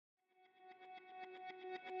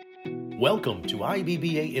Welcome to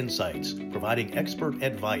IBBA Insights, providing expert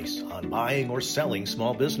advice on buying or selling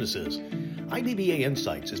small businesses. IBBA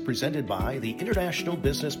Insights is presented by the International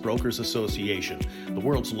Business Brokers Association, the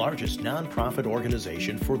world's largest nonprofit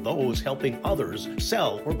organization for those helping others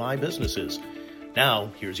sell or buy businesses.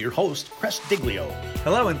 Now, here's your host, Chris Diglio.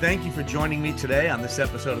 Hello, and thank you for joining me today on this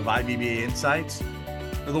episode of IBBA Insights.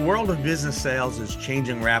 The world of business sales is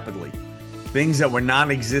changing rapidly. Things that were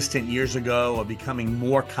non-existent years ago are becoming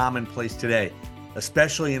more commonplace today,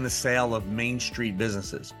 especially in the sale of Main Street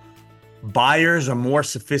businesses. Buyers are more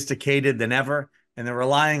sophisticated than ever, and they're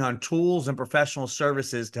relying on tools and professional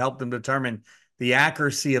services to help them determine the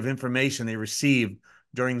accuracy of information they receive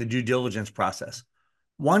during the due diligence process.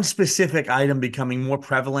 One specific item becoming more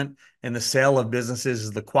prevalent in the sale of businesses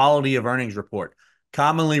is the quality of earnings report,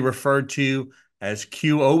 commonly referred to as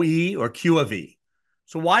QOE or Q of E.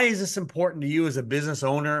 So why is this important to you as a business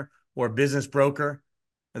owner or business broker?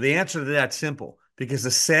 The answer to that's simple, because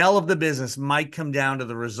the sale of the business might come down to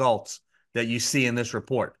the results that you see in this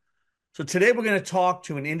report. So today we're going to talk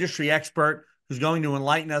to an industry expert who's going to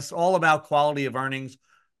enlighten us all about quality of earnings,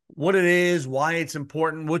 what it is, why it's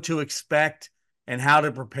important, what to expect, and how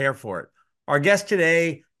to prepare for it. Our guest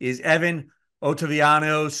today is Evan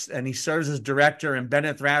Ottaviano, and he serves as director in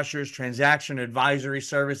Bennett Thrasher's Transaction Advisory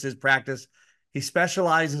Services practice. He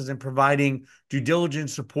specializes in providing due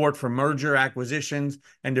diligence support for merger, acquisitions,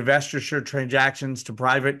 and divestiture transactions to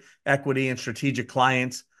private equity and strategic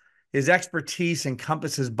clients. His expertise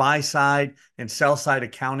encompasses buy-side and sell-side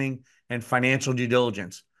accounting and financial due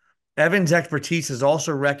diligence. Evan's expertise is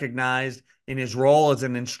also recognized in his role as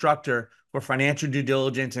an instructor for financial due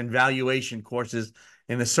diligence and valuation courses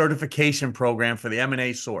in the certification program for the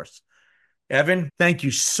M&A Source. Evan, thank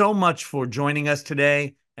you so much for joining us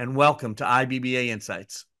today, and welcome to IBBA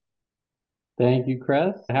Insights. Thank you,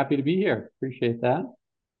 Chris. Happy to be here. Appreciate that.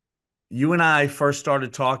 You and I first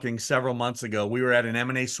started talking several months ago. We were at an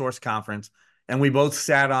M&A Source conference, and we both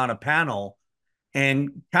sat on a panel.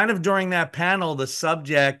 And kind of during that panel, the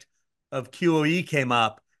subject of QOE came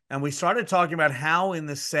up, and we started talking about how in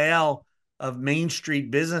the sale of Main Street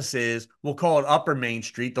businesses, we'll call it upper Main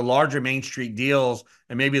Street, the larger Main Street deals,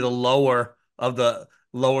 and maybe the lower of the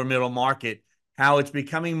lower middle market, how it's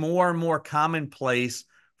becoming more and more commonplace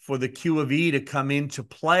for the Q of E to come into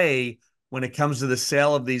play when it comes to the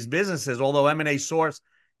sale of these businesses. Although M&A Source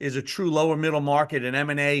is a true lower middle market and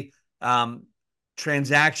M&A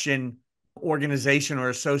transaction organization or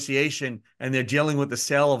association, and they're dealing with the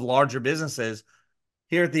sale of larger businesses.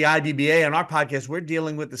 Here at the IBBA on our podcast, we're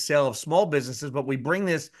dealing with the sale of small businesses, but we bring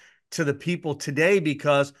this to the people today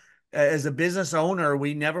because as a business owner,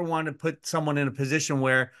 we never want to put someone in a position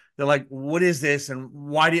where they're like, what is this? And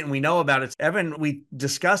why didn't we know about it? Evan, we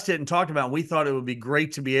discussed it and talked about it. We thought it would be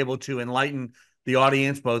great to be able to enlighten the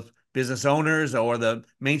audience, both business owners or the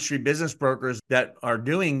Main Street business brokers that are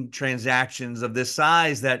doing transactions of this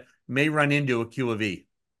size that may run into a Q of E.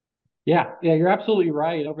 Yeah, you're absolutely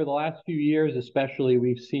right. Over the last few years, especially,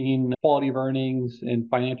 we've seen quality of earnings and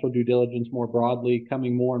financial due diligence more broadly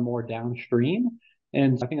coming more and more downstream.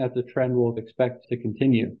 And I think that's a trend we'll expect to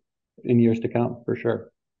continue in years to come, for sure.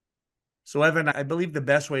 So, Evan, I believe the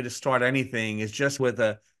best way to start anything is just with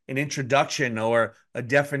an introduction or a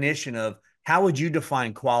definition of how would you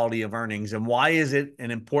define quality of earnings and why is it an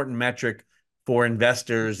important metric for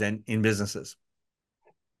investors and in businesses?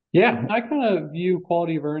 Yeah, I kind of view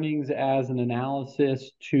quality of earnings as an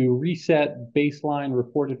analysis to reset baseline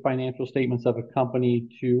reported financial statements of a company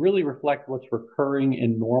to really reflect what's recurring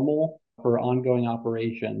and normal for ongoing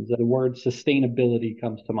operations. The word sustainability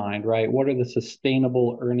comes to mind, right? What are the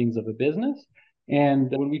sustainable earnings of a business?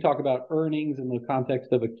 And when we talk about earnings in the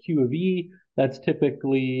context of a Q of E, that's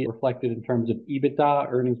typically reflected in terms of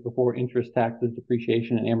EBITDA, earnings before interest, taxes,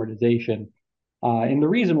 depreciation, and amortization. And the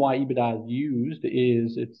reason why EBITDA is used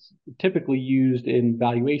is it's typically used in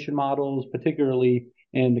valuation models, particularly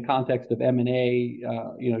in the context of M&A.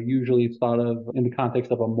 Usually it's thought of in the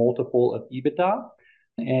context of a multiple of EBITDA.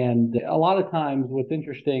 And a lot of times what's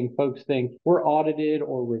interesting, folks think we're audited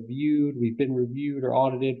or reviewed. We've been reviewed or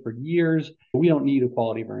audited for years. We don't need a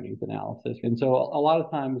quality of earnings analysis. And so a lot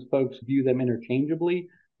of times folks view them interchangeably,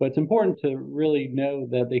 but it's important to really know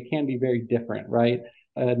that they can be very different, right?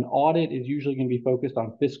 An audit is usually going to be focused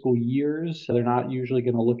on fiscal years. So they're not usually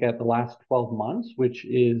going to look at the last 12 months, which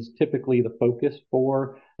is typically the focus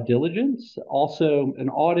for diligence. Also, an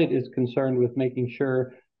audit is concerned with making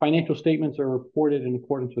sure financial statements are reported in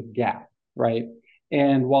accordance with GAAP, right?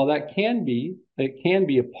 And while it can be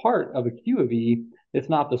a part of a Q of E, it's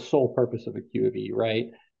not the sole purpose of a Q of E, right?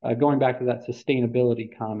 Going back to that sustainability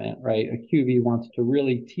comment, right? A QV wants to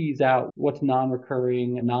really tease out what's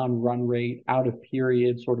non-recurring, non-run rate, out of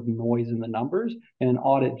period sort of noise in the numbers, and an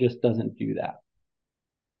audit just doesn't do that.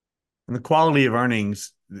 And the quality of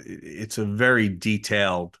earnings, it's a very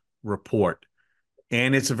detailed report,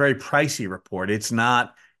 and it's a very pricey report. It's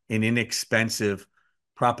not an inexpensive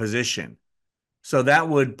proposition. So that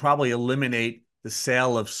would probably eliminate the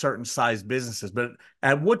sale of certain size businesses. But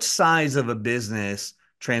at what size of a business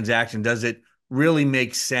transaction does it really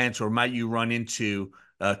make sense, or might you run into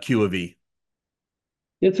Q of E?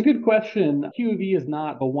 It's a good question. QEV is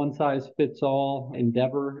not a one size fits all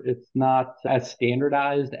endeavor. It's not as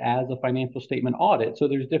standardized as a financial statement audit. So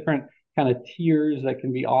there's different kind of tiers that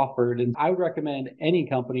can be offered. And I would recommend any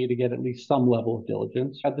company to get at least some level of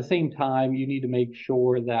diligence. At the same time, you need to make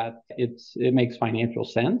sure that it makes financial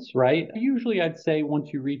sense, right? Usually I'd say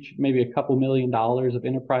once you reach maybe a couple $1 million of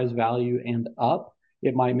enterprise value and up,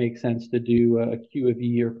 it might make sense to do a Q of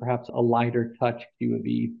E or perhaps a lighter touch Q of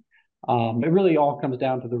E. It really all comes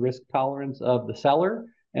down to the risk tolerance of the seller,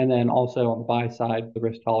 and then also on the buy side, the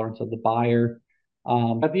risk tolerance of the buyer.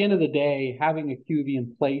 At the end of the day, having a QV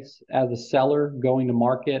in place as a seller going to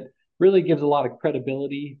market really gives a lot of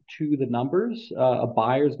credibility to the numbers. A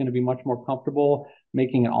buyer is going to be much more comfortable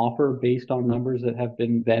making an offer based on numbers that have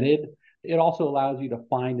been vetted. It also allows you to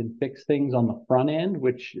find and fix things on the front end,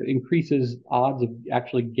 which increases odds of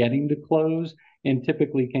actually getting to close and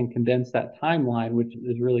typically can condense that timeline, which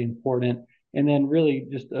is really important. And then really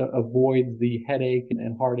just avoids the headache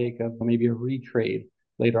and heartache of maybe a retrade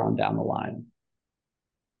later on down the line.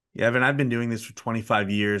 Yeah, Evan, I've been doing this for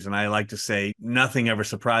 25 years, and I like to say nothing ever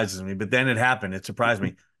surprises me. But then it happened. It surprised me.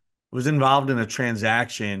 I was involved in a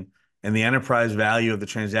transaction, and the enterprise value of the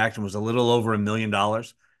transaction was a little over $1 million.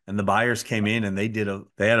 And the buyers came in and they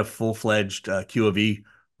had a full-fledged Q of E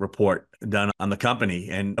report done on the company.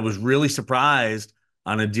 And I was really surprised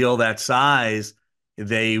on a deal that size,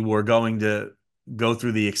 they were going to go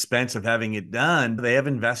through the expense of having it done. They have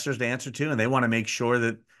investors to answer to, and they want to make sure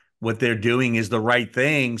that what they're doing is the right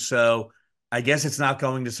thing. So I guess it's not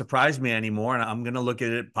going to surprise me anymore. And I'm going to look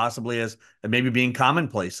at it possibly as maybe being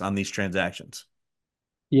commonplace on these transactions.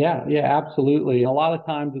 Yeah, absolutely. A lot of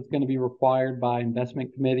times it's going to be required by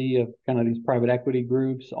investment committee of kind of these private equity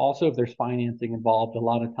groups. Also, if there's financing involved, a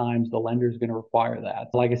lot of times the lender is going to require that.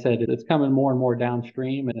 Like I said, it's coming more and more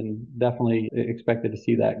downstream and definitely expected to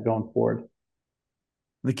see that going forward.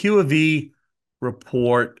 The Q of E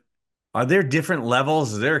report, are there different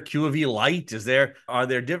levels? Is there a Q of E light? Are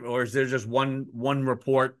there different, or is there just one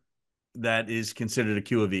report that is considered a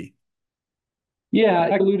Q of E? Yeah,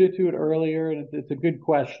 I alluded to it earlier, and it's a good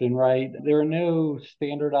question, right? There are no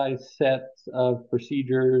standardized sets of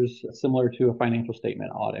procedures similar to a financial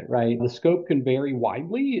statement audit, right? The scope can vary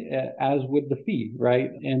widely, as would the fee,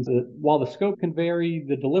 right? And while the scope can vary,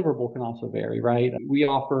 the deliverable can also vary, right? We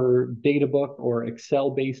offer data book or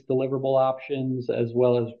Excel-based deliverable options, as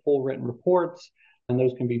well as full written reports, and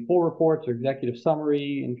those can be full reports or executive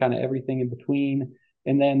summary and kind of everything in between.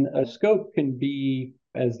 And then a scope can be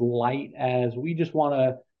as light as we just want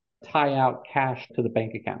to tie out cash to the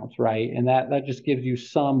bank accounts, right? And that just gives you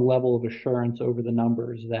some level of assurance over the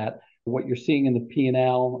numbers that what you're seeing in the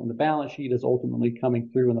P&L and the balance sheet is ultimately coming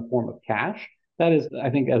through in the form of cash. That is, I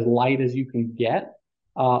think, as light as you can get.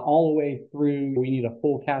 All the way through, we need a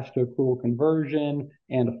full cash to accrual conversion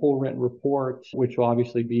and a full written report, which will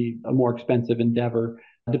obviously be a more expensive endeavor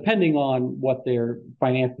depending on what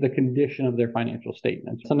the condition of their financial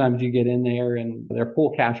statements. Sometimes you get in there and they're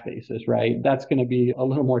full cash basis, right? That's going to be a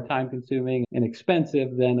little more time consuming and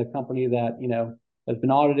expensive than a company that, has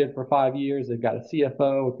been audited for 5 years. They've got a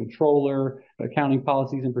CFO, a controller, accounting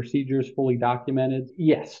policies and procedures fully documented.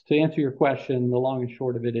 Yes, to answer your question, the long and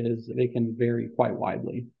short of it is they can vary quite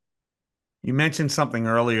widely. You mentioned something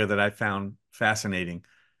earlier that I found fascinating.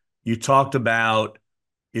 You talked about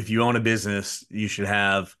if you own a business, you should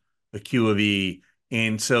have a Q of E.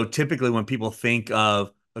 And so typically when people think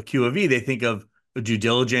of a Q of E, they think of a due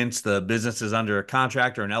diligence, the business is under a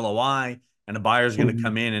contract or an LOI, and a buyer is going to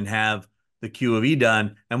come in and have the Q of E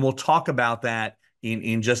done. And we'll talk about that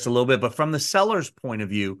in just a little bit. But from the seller's point of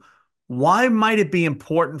view, why might it be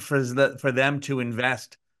important for them to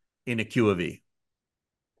invest in a Q of E?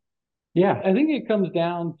 Yeah, I think it comes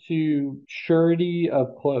down to surety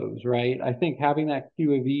of close, right? I think having that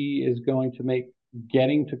Q of E is going to make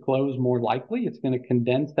getting to close more likely. It's going to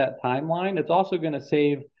condense that timeline. It's also going to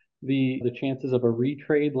save the chances of a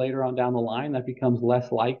retrade later on down the line. That becomes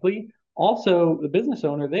less likely. Also, the business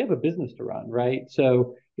owner, they have a business to run, right?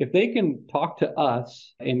 So if they can talk to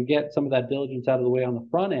us and get some of that diligence out of the way on the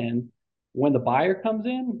front end, When the buyer comes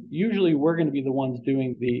in, usually we're going to be the ones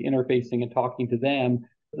doing the interfacing and talking to them.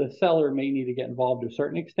 The seller may need to get involved to a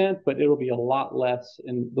certain extent, but it'll be a lot less,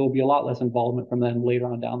 and there'll be a lot less involvement from them later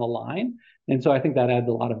on down the line. And so I think that adds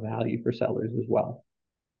a lot of value for sellers as well.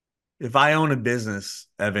 If I own a business,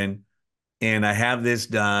 Evan, and I have this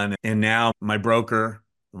done, and now my broker,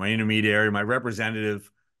 my intermediary, my representative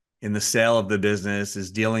in the sale of the business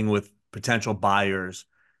is dealing with potential buyers,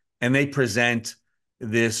 and they present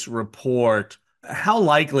this report, how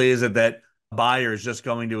likely is it that buyer is just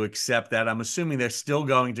going to accept that? I'm assuming they're still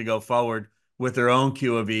going to go forward with their own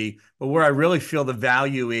Q of E, but where I really feel the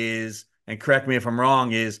value is, and correct me if I'm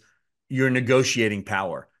wrong, is your negotiating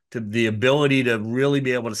power, to the ability to really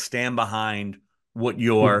be able to stand behind what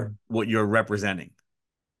Yeah. you're representing.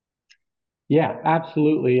 Yeah,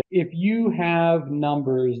 absolutely. If you have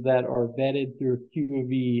numbers that are vetted through Q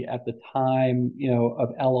of E at the time, of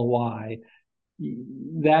LOI,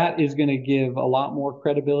 that is going to give a lot more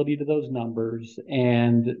credibility to those numbers,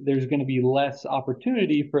 and there's going to be less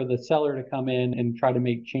opportunity for the seller to come in and try to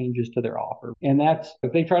make changes to their offer. And that's,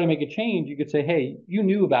 if they try to make a change, you could say, hey, you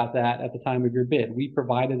knew about that at the time of your bid. We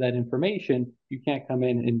provided that information. You can't come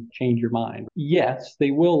in and change your mind. Yes, they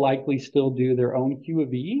will likely still do their own Q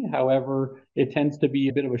of E. However, it tends to be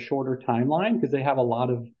a bit of a shorter timeline because they have a lot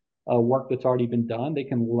of work that's already been done. They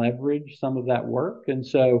can leverage some of that work. And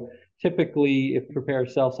so typically, if you prepare a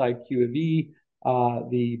sell side Q of E,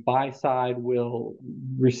 the buy side will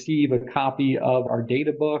receive a copy of our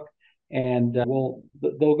data book, and they'll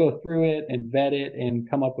go through it and vet it and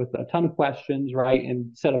come up with a ton of questions, right?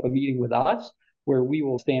 And set up a meeting with us where we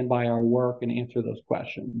will stand by our work and answer those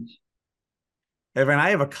questions. Evan,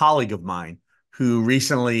 I have a colleague of mine who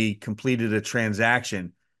recently completed a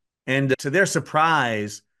transaction, and to their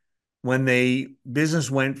surprise, when they business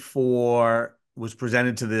was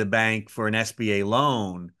presented to the bank for an SBA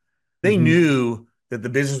loan, they knew that the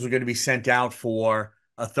business was going to be sent out for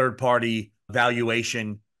a third party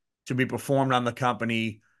valuation to be performed on the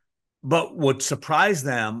company. But what surprised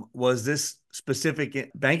them was this specific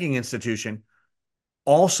banking institution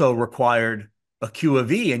also required a Q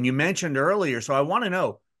of E. And you mentioned earlier, so I want to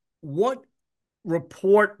know what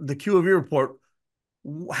report, the Q of E report,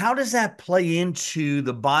 how does that play into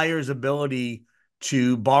the buyer's ability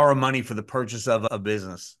to borrow money for the purchase of a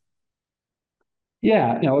business?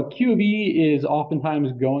 Yeah, a Q of E is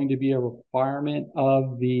oftentimes going to be a requirement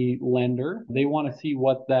of the lender. They want to see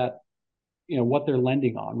what what they're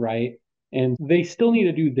lending on, right? And they still need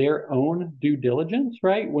to do their own due diligence,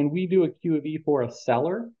 right? When we do a Q of E for a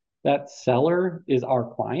seller, that seller is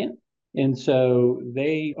our client. And so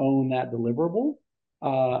they own that deliverable.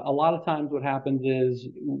 A lot of times what happens is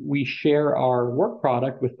we share our work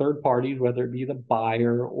product with third parties, whether it be the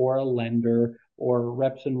buyer or a lender or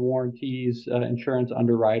reps and warranties, insurance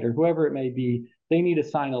underwriter, whoever it may be. They need to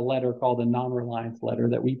sign a letter called a non-reliance letter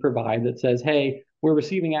that we provide that says, hey, we're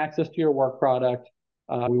receiving access to your work product.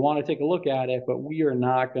 We want to take a look at it, but we are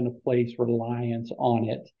not going to place reliance on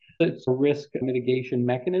it. It's a risk mitigation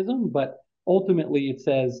mechanism, but ultimately it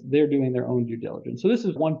says they're doing their own due diligence. So this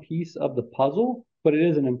is one piece of the puzzle, but it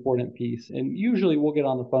is an important piece. And usually we'll get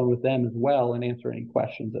on the phone with them as well and answer any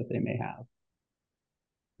questions that they may have.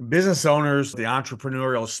 Business owners, the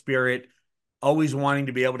entrepreneurial spirit, always wanting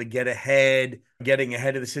to be able to getting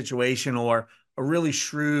ahead of the situation, or a really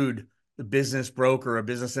shrewd business broker, a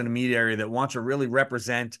business intermediary that wants to really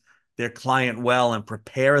represent their client well and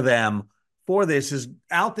prepare them for this, is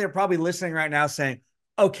out there probably listening right now saying,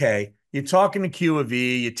 okay, you're talking to Q of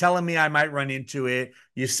E, you're telling me I might run into it,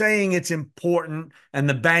 you're saying it's important and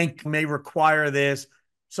the bank may require this.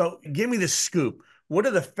 So give me the scoop. What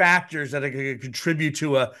are the factors that are going to contribute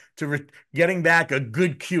to getting back a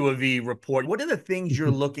good Q of E report? What are the things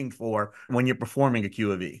you're looking for when you're performing a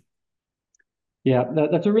Q of E? Yeah,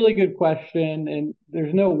 that's a really good question. And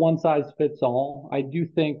there's no one size fits all. I do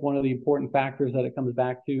think one of the important factors that it comes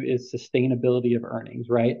back to is sustainability of earnings,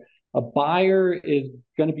 right? A buyer is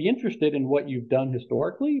going to be interested in what you've done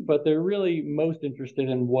historically, but they're really most interested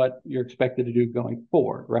in what you're expected to do going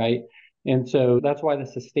forward, right? And so that's why the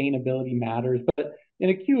sustainability matters. But in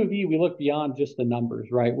a Q of E, we look beyond just the numbers,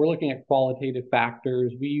 right? We're looking at qualitative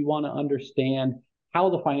factors. We want to understand how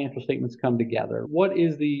the financial statements come together. What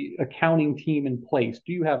is the accounting team in place?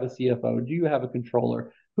 Do you have a CFO? Do you have a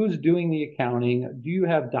controller? Who's doing the accounting? Do you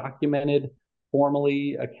have documented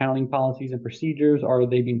formally accounting policies and procedures? Are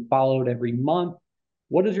they being followed every month?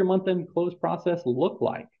 What does your month-end close process look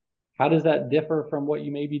like? How does that differ from what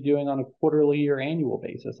you may be doing on a quarterly or annual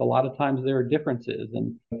basis? A lot of times there are differences.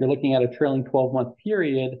 And if you're looking at a trailing 12-month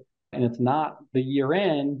period, and it's not the year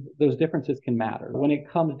end, those differences can matter. When it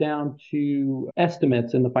comes down to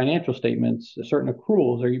estimates in the financial statements, certain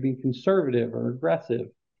accruals, are you being conservative or aggressive?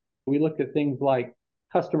 We look at things like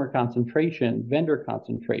customer concentration, vendor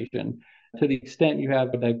concentration. To the extent you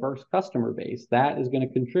have a diverse customer base, that is going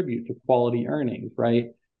to contribute to quality earnings,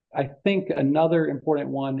 right? I think another important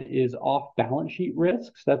one is off balance sheet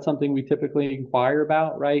risks. That's something we typically inquire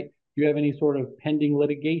about, right? Do you have any sort of pending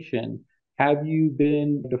litigation? Have you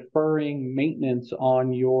been deferring maintenance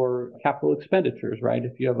on your capital expenditures, right?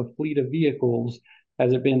 If you have a fleet of vehicles,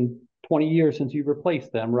 has it been 20 years since you've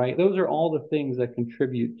replaced them, right? Those are all the things that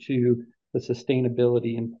contribute to the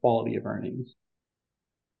sustainability and quality of earnings.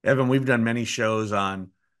 Evan, we've done many shows on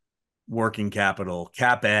working capital,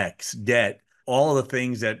 CapEx, debt, all of the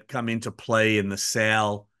things that come into play in the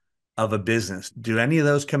sale of a business. Do any of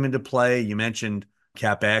those come into play? You mentioned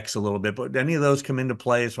CapEx a little bit, but do any of those come into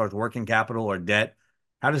play as far as working capital or debt?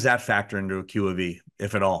 How does that factor into a Q of E,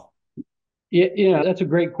 if at all? Yeah, that's a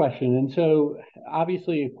great question. And so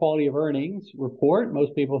obviously a quality of earnings report,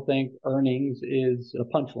 most people think earnings is a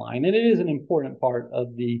punchline, and it is an important part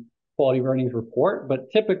of the quality of earnings report, but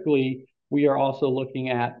typically we are also looking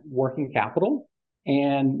at working capital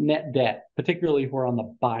and net debt, particularly if we're on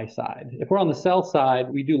the buy side. If we're on the sell side,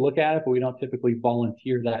 we do look at it, but we don't typically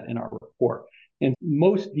volunteer that in our report. And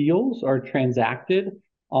most deals are transacted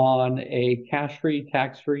on a cash-free,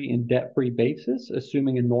 tax-free, and debt-free basis,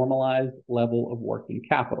 assuming a normalized level of working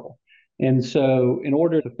capital. And so in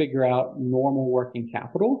order to figure out normal working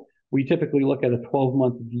capital, we typically look at a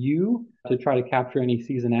 12-month view to try to capture any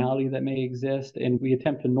seasonality that may exist, and we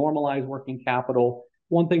attempt to normalize working capital.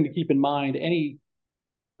 One thing to keep in mind, any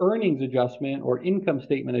earnings adjustment or income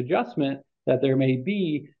statement adjustment that there may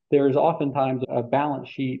be, there is oftentimes a balance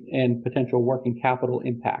sheet and potential working capital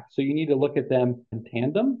impact. So you need to look at them in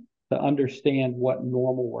tandem to understand what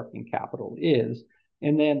normal working capital is.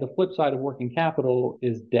 And then the flip side of working capital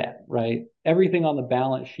is debt, right? Everything on the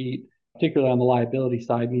balance sheet, particularly on the liability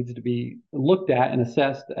side, needs to be looked at and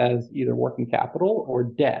assessed as either working capital or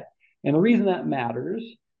debt. And the reason that matters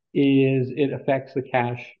is it affects the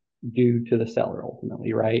cash due to the seller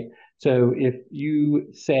ultimately, right? So if you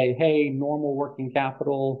say, hey, normal working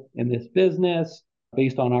capital in this business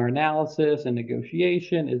based on our analysis and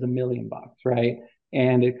negotiation is $1 million, right?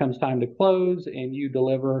 And it comes time to close and you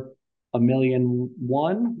deliver $1.1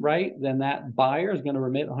 million, right? Then that buyer is going to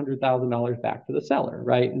remit $100,000 back to the seller,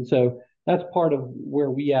 right? And so that's part of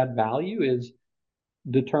where we add value is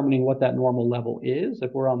determining what that normal level is.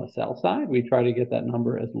 If we're on the sell side, we try to get that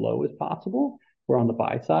number as low as possible. We're on the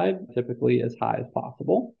buy side, typically as high as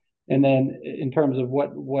possible. And then in terms of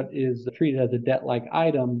what is treated as a debt-like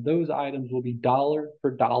item, those items will be dollar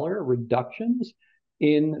for dollar reductions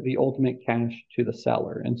in the ultimate cash to the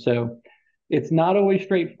seller. And so it's not always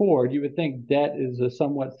straightforward. You would think debt is a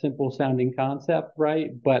somewhat simple sounding concept, right?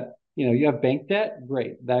 But you have bank debt,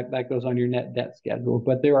 great. That goes on your net debt schedule.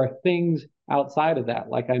 But there are things outside of that.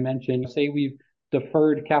 Like I mentioned, say we've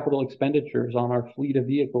deferred capital expenditures on our fleet of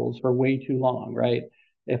vehicles for way too long, right?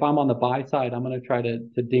 If I'm on the buy side, I'm going to try to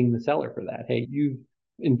ding the seller for that. Hey, you've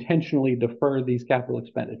intentionally deferred these capital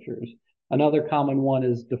expenditures. Another common one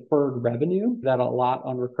is deferred revenue, that a lot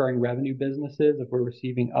on recurring revenue businesses, if we're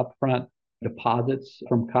receiving upfront deposits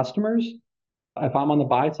from customers. If I'm on the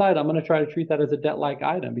buy side, I'm going to try to treat that as a debt-like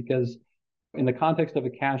item because in the context of a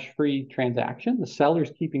cash-free transaction, the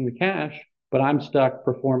seller's keeping the cash, but I'm stuck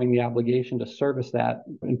performing the obligation to service that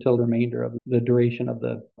until the remainder of the duration of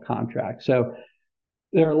the contract. So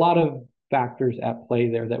there are a lot of factors at play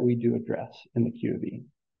there that we do address in the Q of E.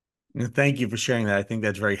 Thank you for sharing that. I think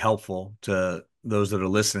that's very helpful to those that are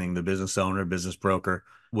listening, the business owner, business broker,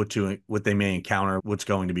 what they may encounter, what's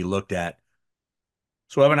going to be looked at.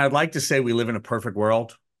 So, Evan, I'd like to say we live in a perfect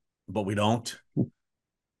world, but we don't.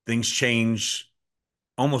 Things change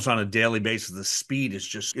almost on a daily basis. The speed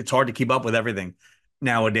is it's hard to keep up with everything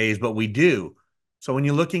nowadays, but we do. So when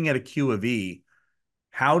you're looking at a Q of E,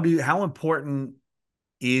 how important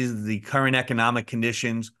is the current economic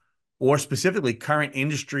conditions or specifically current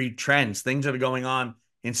industry trends, things that are going on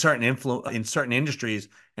in certain industries,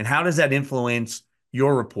 and how does that influence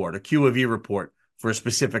your report, a Q of E report for a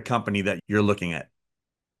specific company that you're looking at?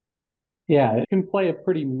 Yeah, it can play a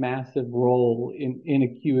pretty massive role in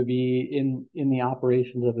a Q of E in the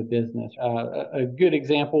operations of a business. A good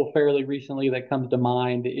example fairly recently that comes to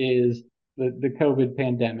mind is the COVID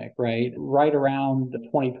pandemic, right? Right around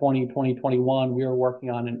 2020, 2021, we were working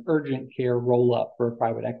on an urgent care roll-up for a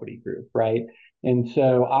private equity group, right? And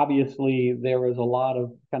so obviously there was a lot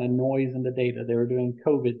of kind of noise in the data. They were doing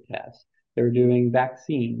COVID tests. They were doing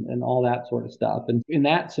vaccine and all that sort of stuff. And in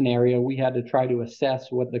that scenario, we had to try to assess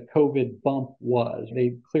what the COVID bump was.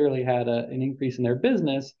 They clearly had an increase in their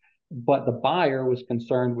business, but the buyer was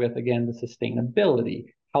concerned with, again, the sustainability.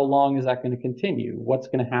 How long is that going to continue? What's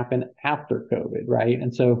going to happen after COVID, right?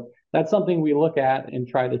 And so that's something we look at and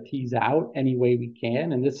try to tease out any way we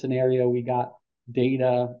can. In this scenario, we got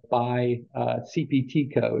data by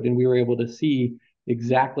CPT code, and we were able to see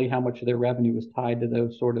exactly how much of their revenue was tied to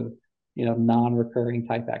those sort of non-recurring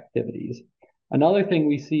type activities. Another thing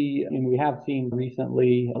we see, and we have seen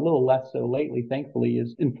recently, a little less so lately, thankfully,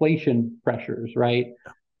 is inflation pressures, right?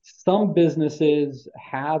 Some businesses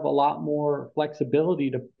have a lot more flexibility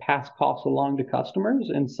to pass costs along to customers,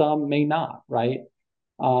 and some may not, right?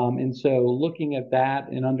 And so looking at that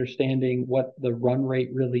and understanding what the run rate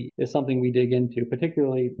really is something we dig into,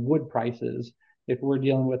 particularly wood prices. If we're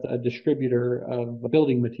dealing with a distributor of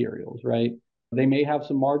building materials, right? They may have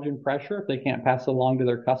some margin pressure if they can't pass it along to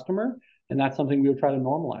their customer, and that's something we'll try to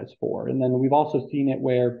normalize for. And then we've also seen it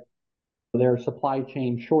where there are supply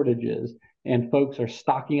chain shortages and folks are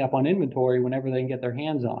stocking up on inventory whenever they can get their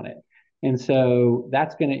hands on it. And so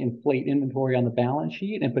that's going to inflate inventory on the balance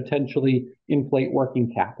sheet and potentially inflate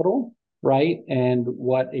working capital, right? And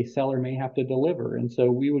what a seller may have to deliver. And so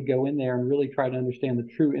we would go in there and really try to understand the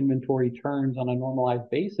true inventory turns on a normalized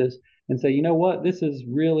basis and say, you know what, this is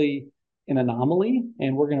really an anomaly,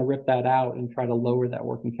 and we're going to rip that out and try to lower that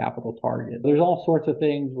working capital target. There's all sorts of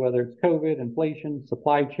things, whether it's COVID, inflation,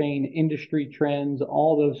 supply chain, industry trends,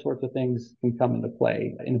 all those sorts of things can come into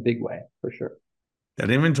play in a big way, for sure.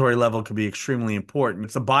 That inventory level could be extremely important.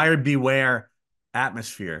 It's a buyer beware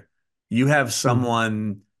atmosphere. You have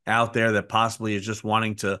someone out there that possibly is just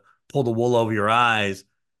wanting to pull the wool over your eyes,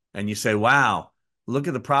 and you say, wow, look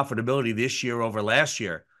at the profitability this year over last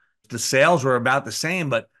year. The sales were about the same,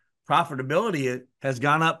 but profitability has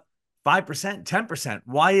gone up 5%, 10%.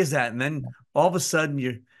 Why is that? And then all of a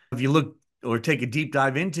sudden, if you look or take a deep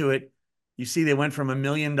dive into it, you see they went from $1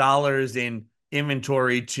 million in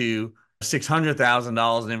inventory to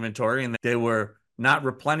 $600,000 in inventory, and they were not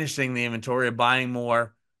replenishing the inventory or buying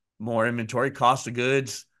more inventory. Cost of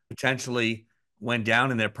goods potentially went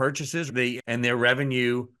down in their purchases, and their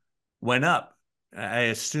revenue went up. I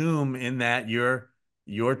assume in that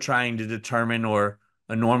you're trying to determine or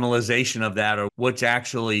a normalization of that, or what's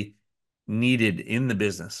actually needed in the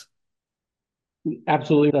business.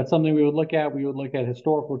 Absolutely. That's something we would look at. We would look at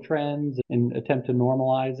historical trends and attempt to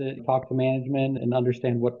normalize it, talk to management and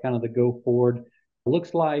understand what kind of the go forward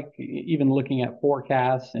looks like, even looking at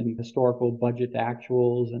forecasts and historical budget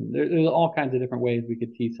actuals. And there's all kinds of different ways we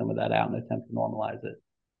could tease some of that out and attempt to normalize it.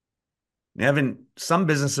 Evan, some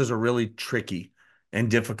businesses are really tricky and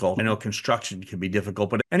difficult. I know construction can be difficult,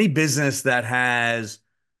 but any business that has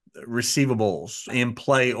receivables in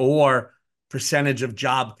play or percentage of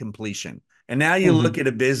job completion. And now you look at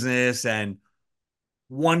a business and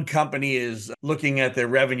one company is looking at their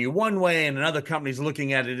revenue one way and another company is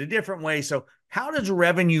looking at it a different way. So how does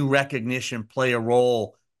revenue recognition play a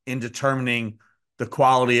role in determining the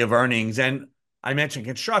quality of earnings? And I mentioned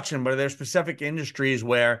construction, but are there specific industries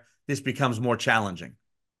where this becomes more challenging?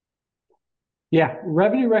 Yeah,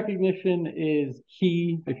 revenue recognition is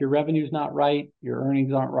key. If your revenue is not right, your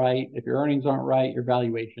earnings aren't right. If your earnings aren't right, your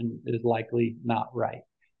valuation is likely not right.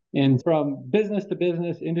 And from business to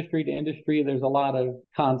business, industry to industry, there's a lot of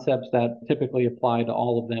concepts that typically apply to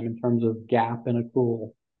all of them in terms of GAAP and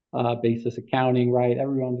accrual basis accounting, right?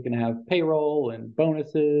 Everyone's going to have payroll and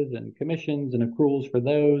bonuses and commissions and accruals for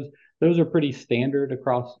those. Those are pretty standard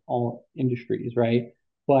across all industries, right?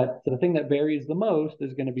 But the thing that varies the most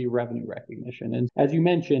is going to be revenue recognition. And as you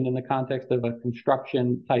mentioned, in the context of a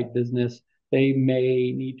construction type business, they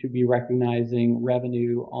may need to be recognizing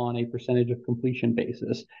revenue on a percentage of completion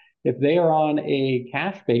basis. If they are on a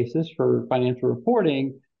cash basis for financial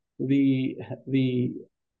reporting, the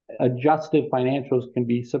adjusted financials can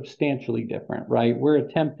be substantially different, right? We're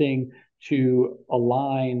attempting to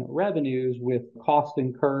align revenues with cost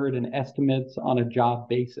incurred and estimates on a job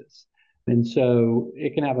basis. And so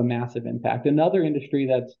it can have a massive impact. Another industry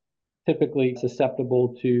that's typically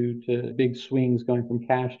susceptible to big swings going from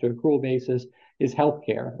cash to accrual basis is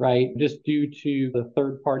healthcare, right? Just due to the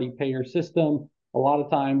third-party payer system, a lot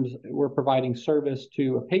of times we're providing service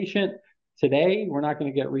to a patient. Today, we're not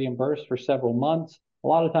going to get reimbursed for several months. A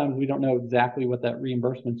lot of times we don't know exactly what that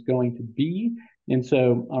reimbursement is going to be. And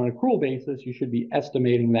so on an accrual basis, you should be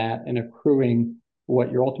estimating that and accruing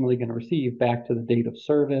what you're ultimately going to receive back to the date of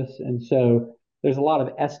service. And so there's a lot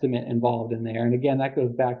of estimate involved in there. And again, that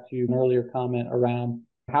goes back to an earlier comment around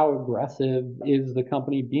how aggressive is the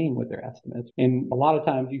company being with their estimates. And a lot of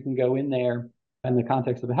times you can go in there in the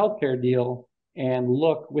context of a healthcare deal and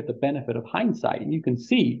look with the benefit of hindsight. And you can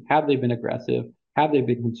see, have they been aggressive? Have they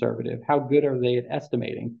been conservative? How good are they at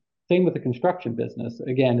estimating? Same with the construction business.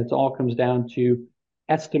 Again, it all comes down to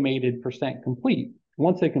estimated percent complete.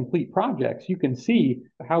 Once they complete projects, you can see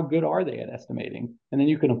how good are they at estimating. And then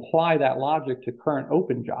you can apply that logic to current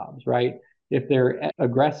open jobs, right? If they're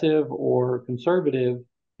aggressive or conservative,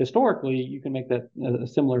 historically, you can make that a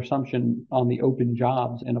similar assumption on the open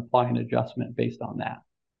jobs and apply an adjustment based on that.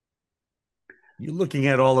 You're looking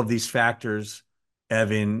at all of these factors,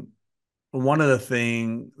 Evan. One of the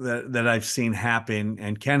things that I've seen happen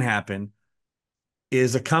and can happen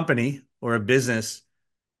is a company or a business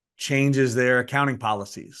changes their accounting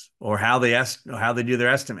policies or how they do their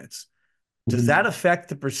estimates. Does that affect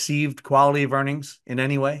the perceived quality of earnings in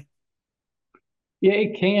any way? Yeah,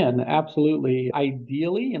 it can, absolutely.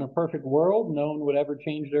 Ideally, in a perfect world, no one would ever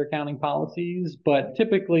change their accounting policies, but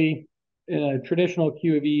typically in a traditional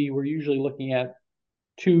Q of E, we're usually looking at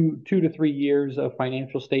two to 3 years of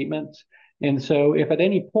financial statements. And so if at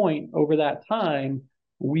any point over that time,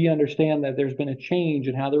 we understand that there's been a change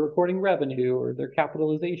in how they're recording revenue or their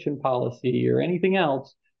capitalization policy or anything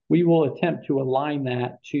else, we will attempt to align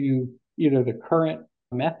that to either the current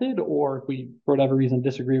method, or if we, for whatever reason,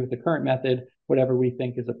 disagree with the current method, whatever we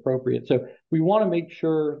think is appropriate. So we want to make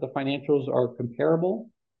sure the financials are comparable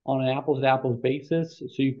on an apples to apples basis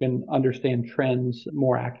so you can understand trends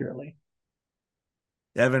more accurately.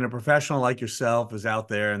 Evan, a professional like yourself is out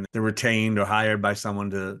there and they're retained or hired by someone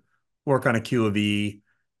to work on a Q of E,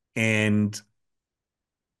 and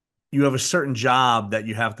you have a certain job that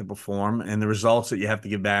you have to perform and the results that you have to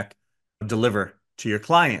give back, deliver to your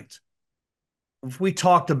client. If we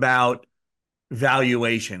talked about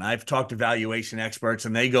valuation, I've talked to valuation experts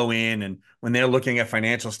and they go in and when they're looking at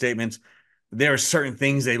financial statements, there are certain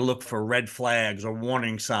things they look for, red flags or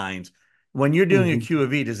warning signs. When you're doing a Q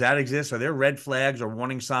of E, does that exist? Are there red flags or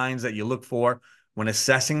warning signs that you look for when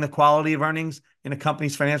assessing the quality of earnings in a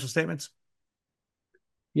company's financial statements?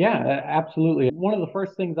 Yeah, absolutely. One of the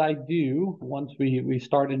first things I do once we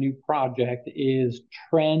start a new project is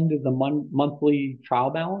trend the monthly trial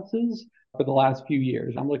balances for the last few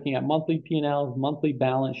years. I'm looking at monthly P&Ls, monthly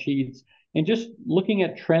balance sheets, and just looking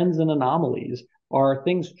at trends and anomalies. Are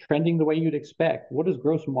things trending the way you'd expect? What does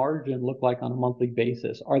gross margin look like on a monthly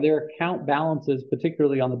basis? Are there account balances,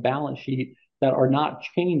 particularly on the balance sheet, that are not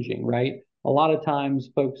changing, right? A lot of times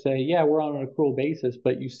folks say, yeah, we're on an accrual basis,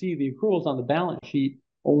 but you see the accruals on the balance sheet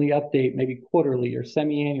only update maybe quarterly or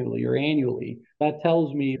semi-annually or annually. That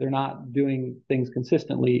tells me they're not doing things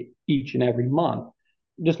consistently each and every month.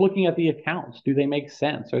 Just looking at the accounts, do they make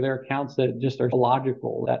sense? Are there accounts that just are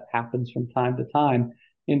illogical? That happens from time to time.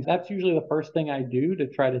 And that's usually the first thing I do to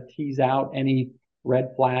try to tease out any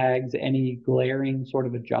red flags, any glaring sort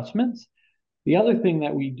of adjustments. The other thing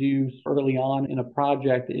that we do early on in a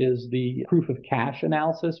project is the proof of cash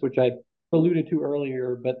analysis, which I alluded to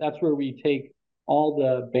earlier, but that's where we take all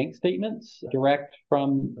the bank statements direct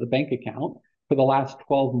from the bank account for the last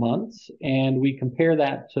 12 months, and we compare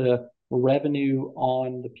that to revenue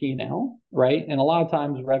on the P&L, right? And a lot of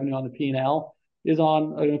times revenue on the P&L is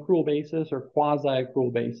on an accrual basis or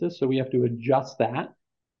quasi-accrual basis, so we have to adjust that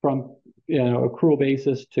from accrual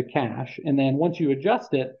basis to cash. And then once you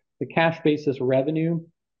adjust it, the cash basis revenue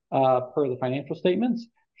per the financial statements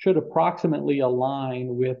should approximately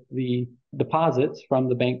align with the deposits from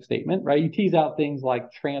the bank statement, right? You tease out things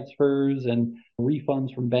like transfers and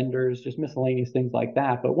refunds from vendors, just miscellaneous things like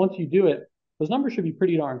that. But once you do it, those numbers should be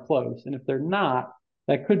pretty darn close. And if they're not,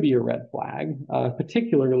 that could be a red flag,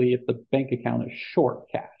 particularly if the bank account is short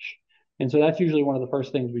cash. And so that's usually one of the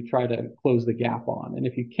first things we try to close the gap on. And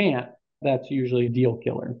if you can't, that's usually a deal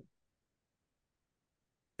killer.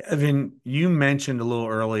 Evan, you mentioned a little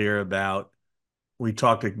earlier we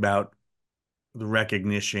talked about the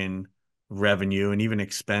recognition of revenue and even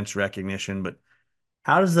expense recognition, but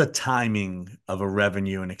how does the timing of a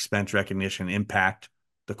revenue and expense recognition impact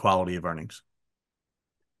the quality of earnings?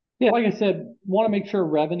 Yeah, like I said, want to make sure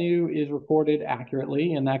revenue is recorded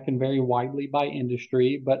accurately, and that can vary widely by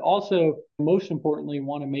industry, but also, most importantly,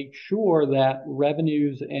 want to make sure that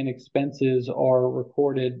revenues and expenses are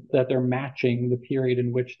recorded, that they're matching the period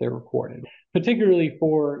in which they're recorded, particularly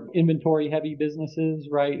for inventory heavy businesses,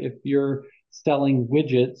 right? If you're selling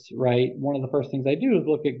widgets, right, one of the first things I do is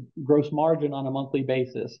look at gross margin on a monthly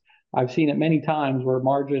basis. I've seen it many times where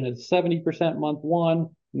margin is 70% month one,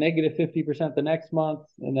 negative 50% the next month,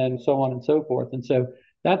 and then so on and so forth. And so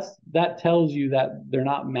that tells you that they're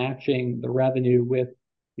not matching the revenue with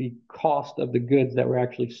the cost of the goods that were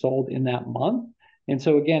actually sold in that month. And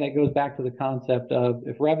so again, it goes back to the concept of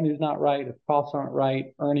if revenue's not right, if costs aren't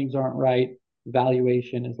right, earnings aren't right,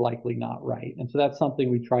 valuation is likely not right. And so that's something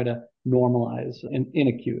we try to normalize in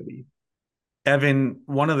a QOV. Evan,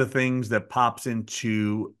 one of the things that pops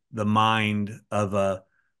into the mind of a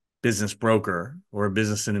business broker or a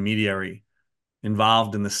business intermediary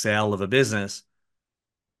involved in the sale of a business,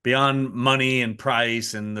 beyond money and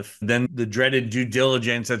price and then the dreaded due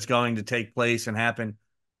diligence that's going to take place and happen,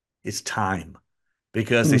 is time.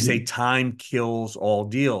 Because they say time kills all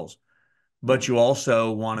deals. But you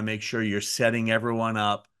also want to make sure you're setting everyone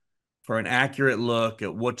up for an accurate look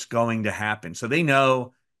at what's going to happen. So they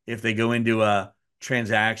know if they go into a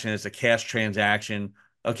transaction, it's a cash transaction.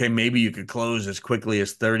 Okay, maybe you could close as quickly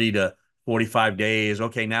as 30 to 45 days.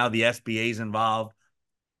 Okay, now the SBA is involved.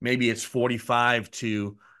 Maybe it's 45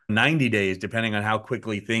 to 90 days, depending on how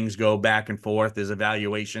quickly things go back and forth. There's a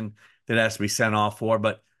valuation that has to be sent off for.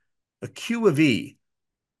 But a Q of E,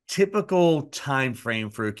 typical time frame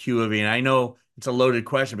for a Q of E, and I know it's a loaded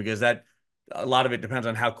question because that a lot of it depends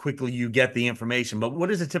on how quickly you get the information, but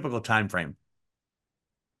what is a typical time frame?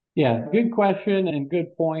 Yeah, good question and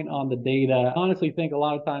good point on the data. I honestly think a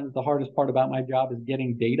lot of times the hardest part about my job is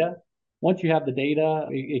getting data. Once you have the data,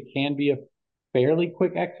 it can be a fairly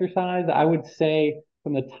quick exercise. I would say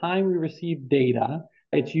from the time we receive data,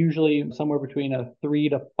 it's usually somewhere between a 3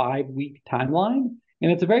 to 5 week timeline.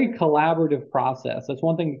 And it's a very collaborative process. That's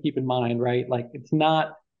one thing to keep in mind, right? Like it's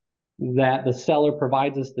not that the seller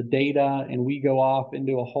provides us the data and we go off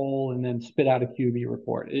into a hole and then spit out a QB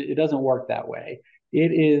report. It doesn't work that way.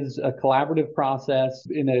 It is a collaborative process.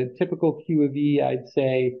 In a typical Q of E, I'd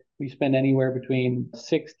say we spend anywhere between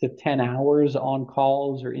 6 to 10 hours on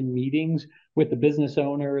calls or in meetings with the business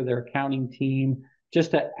owner, their accounting team, just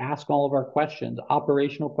to ask all of our questions,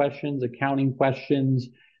 operational questions, accounting questions,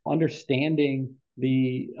 understanding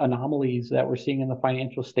the anomalies that we're seeing in the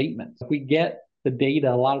financial statements. If we get the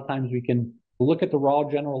data, a lot of times we can look at the raw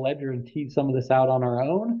general ledger and tease some of this out on our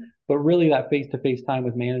own, but really that face-to-face time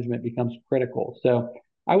with management becomes critical. So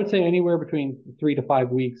I would say anywhere between 3 to 5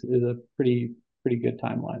 weeks is a pretty good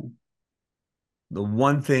timeline. The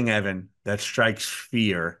one thing, Evan, that strikes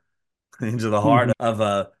fear into the heart of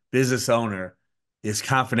a business owner is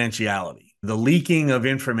confidentiality, the leaking of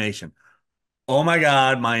information. Oh my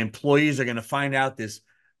God, my employees are going to find out this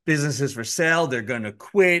business is for sale. They're going to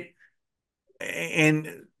quit.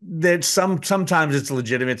 And that sometimes it's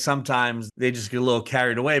legitimate. Sometimes they just get a little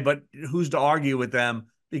carried away, but who's to argue with them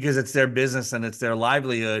because it's their business and it's their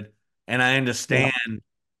livelihood. And I understand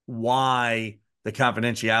why the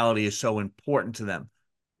confidentiality is so important to them.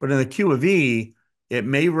 But in the Q of E, it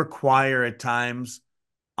may require at times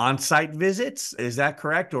on-site visits. Is that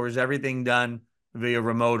correct? Or is everything done via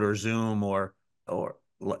remote or Zoom or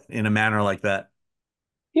in a manner like that?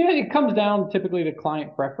 Yeah, it comes down typically to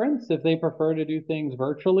client preference. If they prefer to do things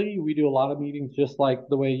virtually, we do a lot of meetings just like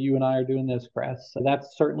the way you and I are doing this, Chris. So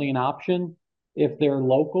that's certainly an option. If they're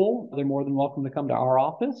local, they're more than welcome to come to our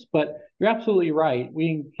office. But you're absolutely right. We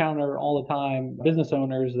encounter all the time business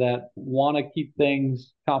owners that want to keep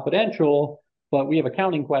things confidential, but we have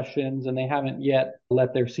accounting questions and they haven't yet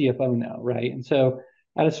let their CFO know, right? And so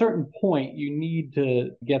at a certain point, you need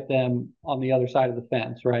to get them on the other side of the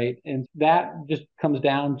fence, right? And that just comes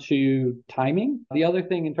down to timing. The other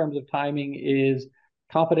thing in terms of timing is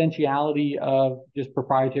confidentiality of just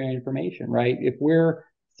proprietary information, right? If we're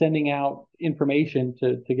sending out information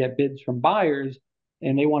to get bids from buyers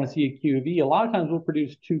and they want to see a QV, a lot of times we'll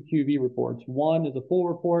produce two QV reports. One is a full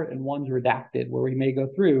report and one's redacted, where we may go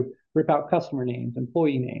through, rip out customer names,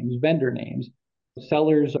 employee names, vendor names.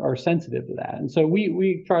 Sellers are sensitive to that. And so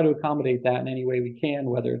we try to accommodate that in any way we can,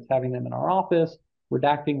 whether it's having them in our office,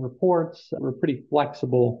 redacting reports. We're pretty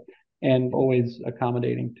flexible and always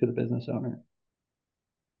accommodating to the business owner.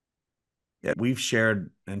 Yeah, we've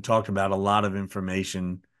shared and talked about a lot of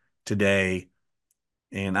information today,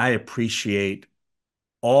 and I appreciate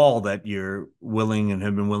all that you're willing and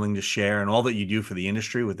have been willing to share and all that you do for the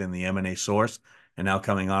industry within the M&A Source and now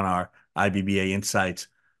coming on our IBBA Insights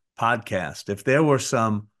podcast. If there were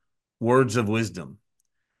some words of wisdom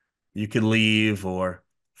you could leave, or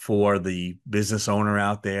for the business owner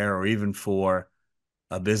out there, or even for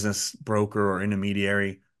a business broker or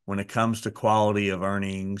intermediary, when it comes to quality of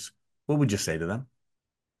earnings, what would you say to them?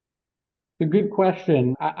 A good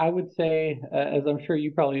question. I would say, as I'm sure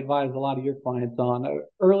you probably advise a lot of your clients on,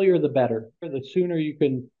 earlier the better. The sooner you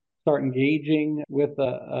can start engaging with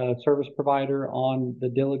a service provider on the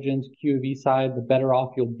diligence QV side, the better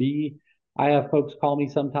off you'll be. I have folks call me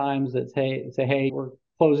sometimes that say, hey, we're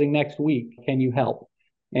closing next week. Can you help?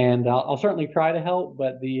 And I'll certainly try to help,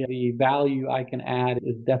 but the value I can add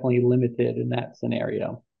is definitely limited in that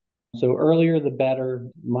scenario. So earlier the better,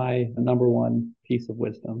 my number one piece of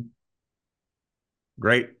wisdom.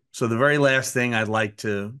 Great. So the very last thing I'd like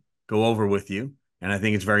to go over with you, and I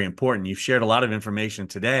think it's very important, you've shared a lot of information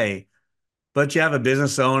today, but you have a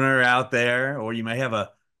business owner out there, or you may have a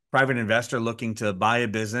private investor looking to buy a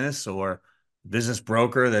business, or business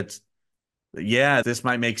broker that's, yeah, this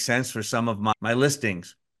might make sense for some of my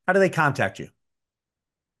listings. How do they contact you?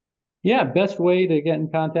 Yeah, best way to get in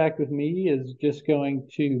contact with me is just going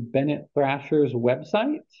to Bennett Thrasher's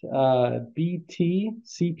website, BTCPA,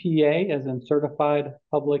 as in Certified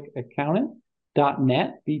Public Accountant,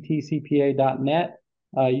 .net, btcpa.net.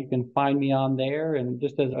 You can find me on there. And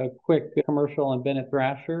just as a quick commercial on Bennett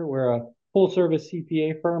Thrasher, we're a full-service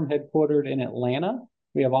CPA firm headquartered in Atlanta.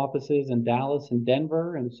 We have offices in Dallas and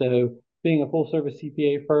Denver. And so being a full-service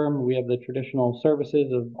CPA firm, we have the traditional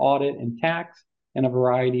services of audit and tax, and a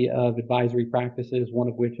variety of advisory practices, one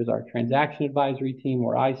of which is our transaction advisory team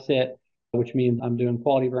where I sit, which means I'm doing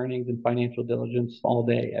quality of earnings and financial diligence all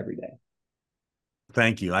day, every day.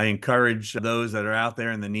 Thank you. I encourage those that are out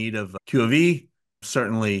there in the need of Q of E,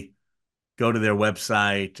 certainly go to their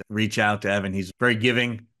website, reach out to Evan. He's very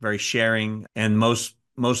giving, very sharing, and most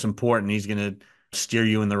important, he's going to steer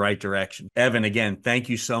you in the right direction. Evan, again, thank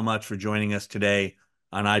you so much for joining us today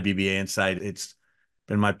on IBBA Insight. It's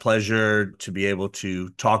been my pleasure to be able to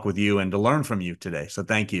talk with you and to learn from you today. So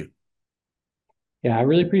thank you. Yeah, I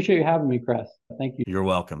really appreciate you having me, Chris. Thank you. You're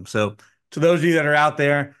welcome. So to those of you that are out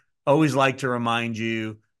there, always like to remind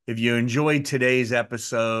you, if you enjoyed today's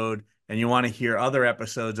episode and you want to hear other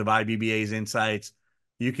episodes of IBBA's Insights,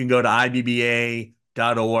 you can go to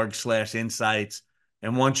ibba.org/insights.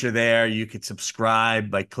 And once you're there, you could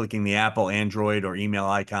subscribe by clicking the Apple, Android, or email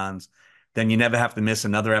icons. Then you never have to miss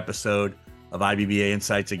another episode of IBBA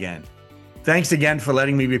Insights again. Thanks again for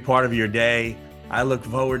letting me be part of your day. I look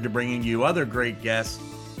forward to bringing you other great guests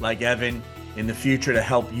like Evan in the future to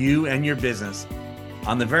help you and your business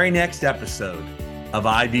on the very next episode of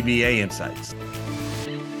IBBA Insights.